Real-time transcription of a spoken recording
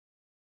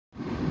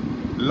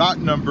Lot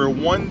number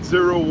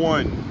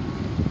 101,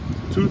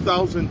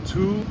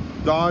 2002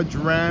 Dodge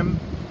Ram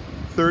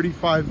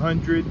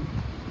 3500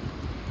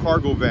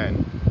 cargo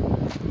van.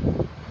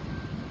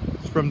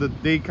 It's from the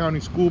Dade County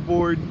School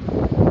Board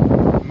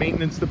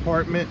Maintenance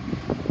Department.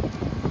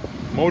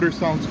 Motor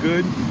sounds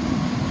good.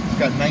 It's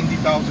got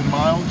 90,000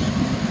 miles.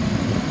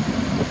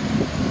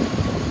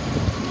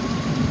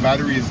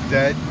 Battery is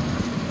dead.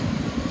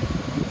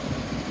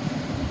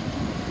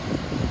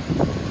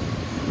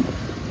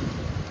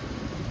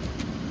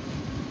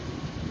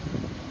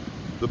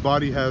 The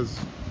body has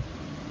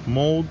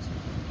mold,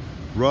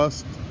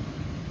 rust,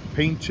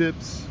 paint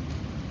chips,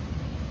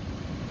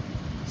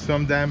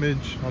 some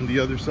damage on the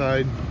other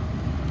side.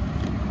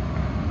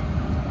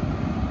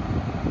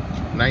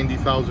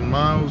 90,000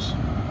 miles.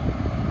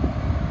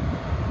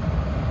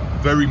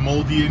 Very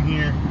moldy in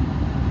here.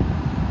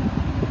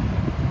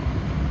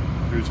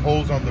 There's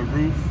holes on the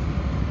roof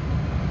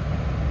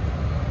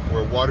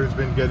where water's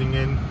been getting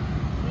in.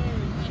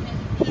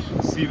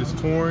 The seat is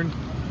torn.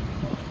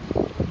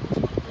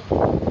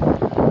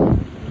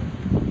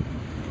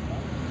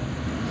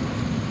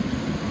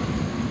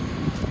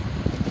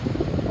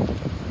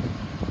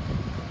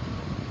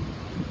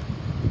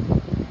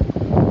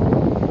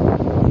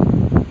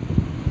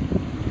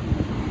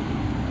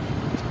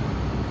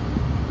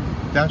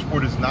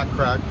 Dashboard is not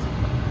cracked.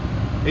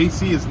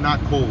 AC is not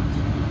cold.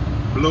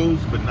 Blows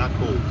but not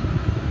cold.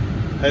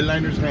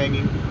 Headliner's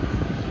hanging.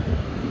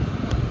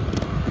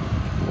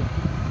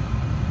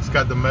 It's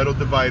got the metal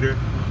divider.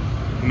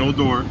 No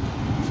door.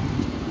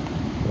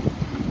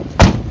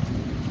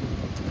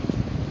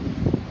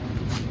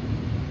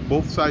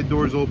 Both side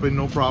doors open,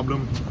 no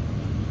problem.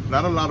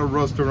 Not a lot of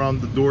rust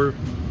around the door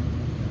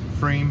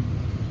frame.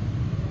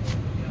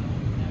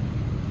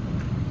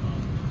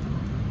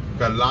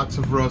 Got lots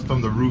of rust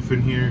on the roof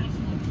in here.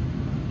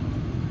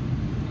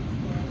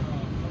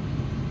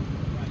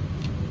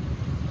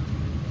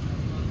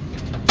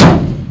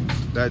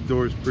 That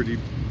door is pretty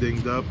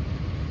dinged up,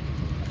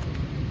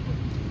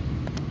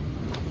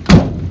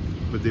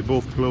 but they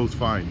both close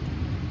fine.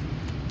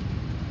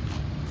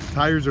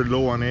 Tires are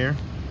low on air.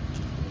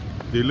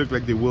 They look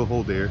like they will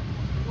hold air.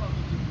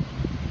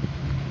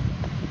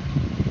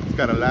 It's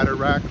got a ladder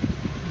rack,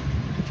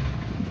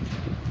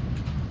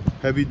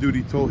 heavy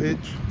duty tow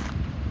hitch.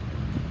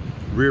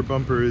 Rear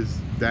bumper is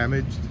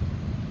damaged.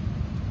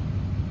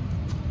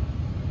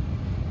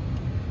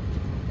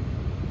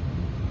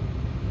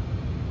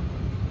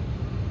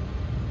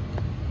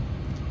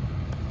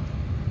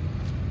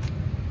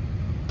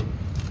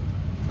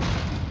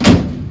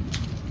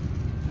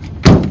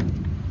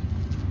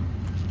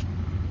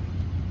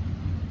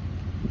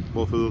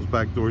 Both of those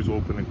back doors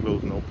open and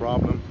close, no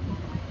problem.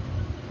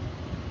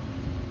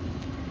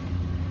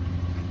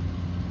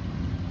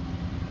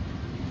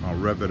 I'll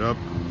rev it up.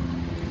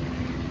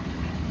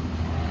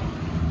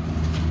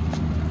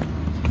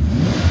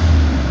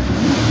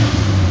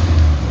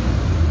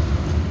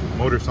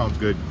 Motor sounds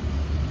good.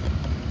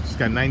 It's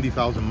got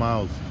 90,000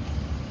 miles.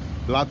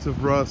 Lots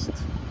of rust.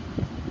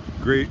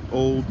 Great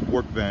old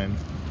work van.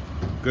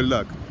 Good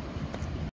luck.